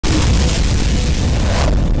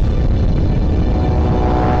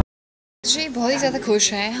जी बहुत ही ज़्यादा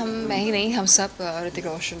खुश हैं हम, मैं ही नहीं, हम सब, Hrithik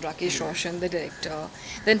Roshan, Rakesh Roshan, the director,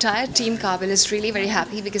 the entire team काबिल is really very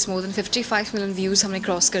happy because more than 55 million views हमने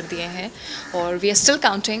क्रॉस कर दिए हैं और वी आर स्टिल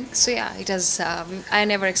काउंटिंग. सो या it is, I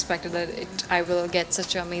never expected that it I will get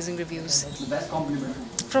such amazing reviews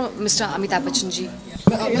from mister Amitabh Bachchan ji.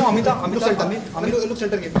 Amitabh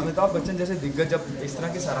Bachchan जैसे दिग्गज जब इस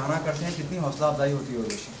तरह की सराहना करते हैं कितनी हौसला अफजाई होती है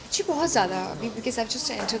उर्वशी? जी बहुत ज़्यादा, because I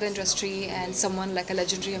just enter the industry and someone like a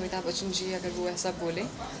legendary Amitabh Bachchan ji अगर वो ऐसा बोले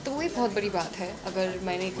तो वही बहुत बड़ी बात है. अगर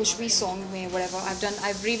मैंने कुछ भी सॉन्ग में whatever I have done,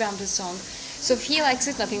 I have revamped this song, so if he likes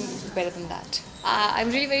it, nothing better than that. I am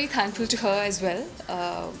really very thankful to her as well.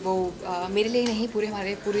 वो मेरे लिए नहीं,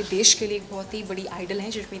 हमारे पूरे देश के लिए एक बहुत ही बड़ी आइडल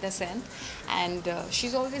हैं जशमीता Sen, and she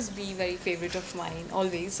is always be very favourite of mine,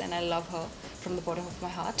 always, and I love her from the bottom of my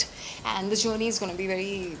heart, and the journey is going to be very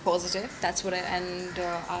positive. That's what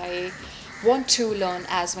I want to learn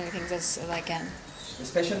as many things as I can.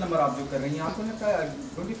 Special number आप जो कर रही हैं, आपको लगता है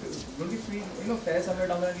don't you feel, you know, fair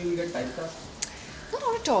somewhere down the line you will get typecast? Not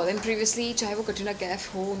at all. And previously, चाहे वो कटरीना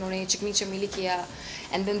कैफ हो, उन्होंने चिकनी चमेली किया,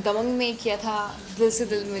 एंड देन दबंग में किया था दिल से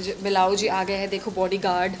दिल मिलाओ जी, आ गए हैं देखो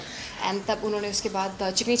बॉडीगार्ड, एंड तब उन्होंने उसके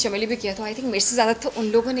बाद चिकनी चमेली भी किया. तो आई थिंक मेरे से ज़्यादा तो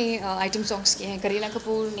उन लोगों ने आइटम सॉन्ग्स किए हैं. करीना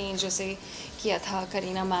कपूर ने जैसे किया था,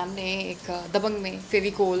 करीना मैम ने एक दबंग में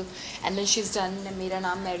Fevicol, and then she is done मेरा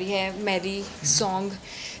नाम मैरी है, Mary song.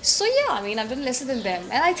 So yeah, I mean, I've done lesser than them,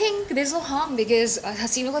 and I think there's no harm because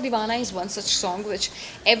Haseeno ka Deewana is one such song which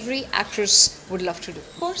every actress would love to do.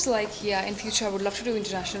 Of course, like yeah, in future I would love to do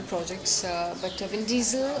international projects. But Vin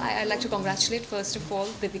Diesel, I'd like to congratulate first of all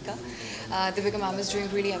Deepika. Deepika ma'am is doing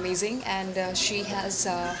really amazing, and she has,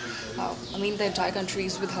 I mean, the entire country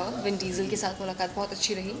is with her. Vin Diesel के साथ मुलाकात बहुत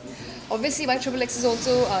अच्छी रही. Obviously, my Triple X is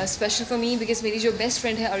also special for me because मेरी जो best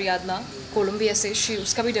friend है अरियादना Colombia से,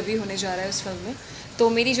 उसका भी डेब्यू होने जा रहा है उस फिल्म में. तो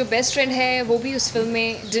मेरी जो बेस्ट फ्रेंड है वो भी उस फिल्म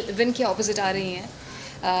में विन के ऑपोजिट आ रही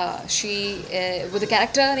हैं. शी वो the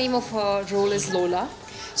character name of her role is लोला.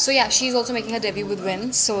 So yeah, she is also making her debut with Win.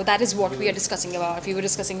 So that is what we are discussing about. We were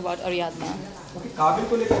discussing about Ariadna. Okay, काबिल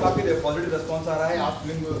को लेकर काफी positive response आ रहा है. आप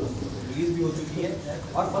film release भी हो चुकी है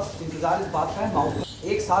और बस इंतजार इस बात का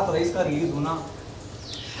है एक साथ रईस का रिलीज होना.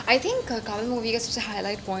 आई थिंक काबिल मूवी का सबसे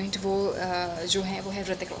हाईलाइट पॉइंट वो जो है वो है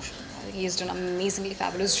Hrithik Roshan. He is done amazingly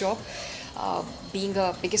fabulous job. Being a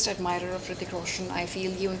biggest admirer of Hrithik Roshan, I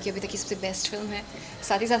feel ये उनकी अभी तक की सबसे बेस्ट फिल्म है.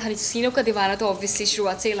 साथ ही साथ हसीनो का दीवाना तो ऑब्वियसली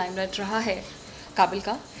शुरुआत से लाइमलाइट रहा है काबिल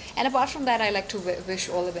का. And apart from that, I like to wish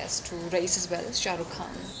all the best to Raees as well, Shah Rukh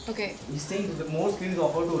Khan. Okay. He's saying the more screens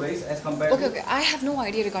offered to Raees as compared to... Okay. I have no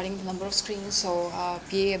idea regarding the number of screens, so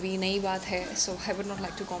ये अभी नई बात है, so I would not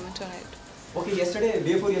like to comment on it. Okay,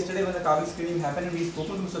 day before yesterday when the Kabil screening happened, and we spoke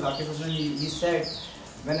to Mr. Rakesh Roshan, he said,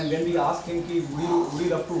 when we asked him ki would you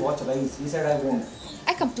love to watch Raees, he said I won't.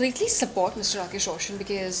 I completely support Mr. Rakesh Roshan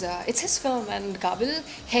because it's his film, and Kabil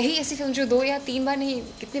है ही ऐसी film जो 2 या 3 बार नहीं,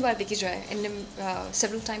 कितनी बार देखी जाए. And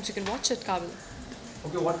several times you can watch it, Kabil.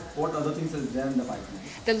 Okay, what other things is there in the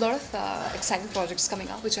pipeline? There are a lot of exciting projects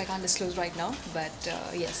coming up which I can't disclose right now, but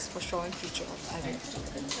yes, for sure in future I will.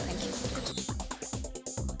 Thank you.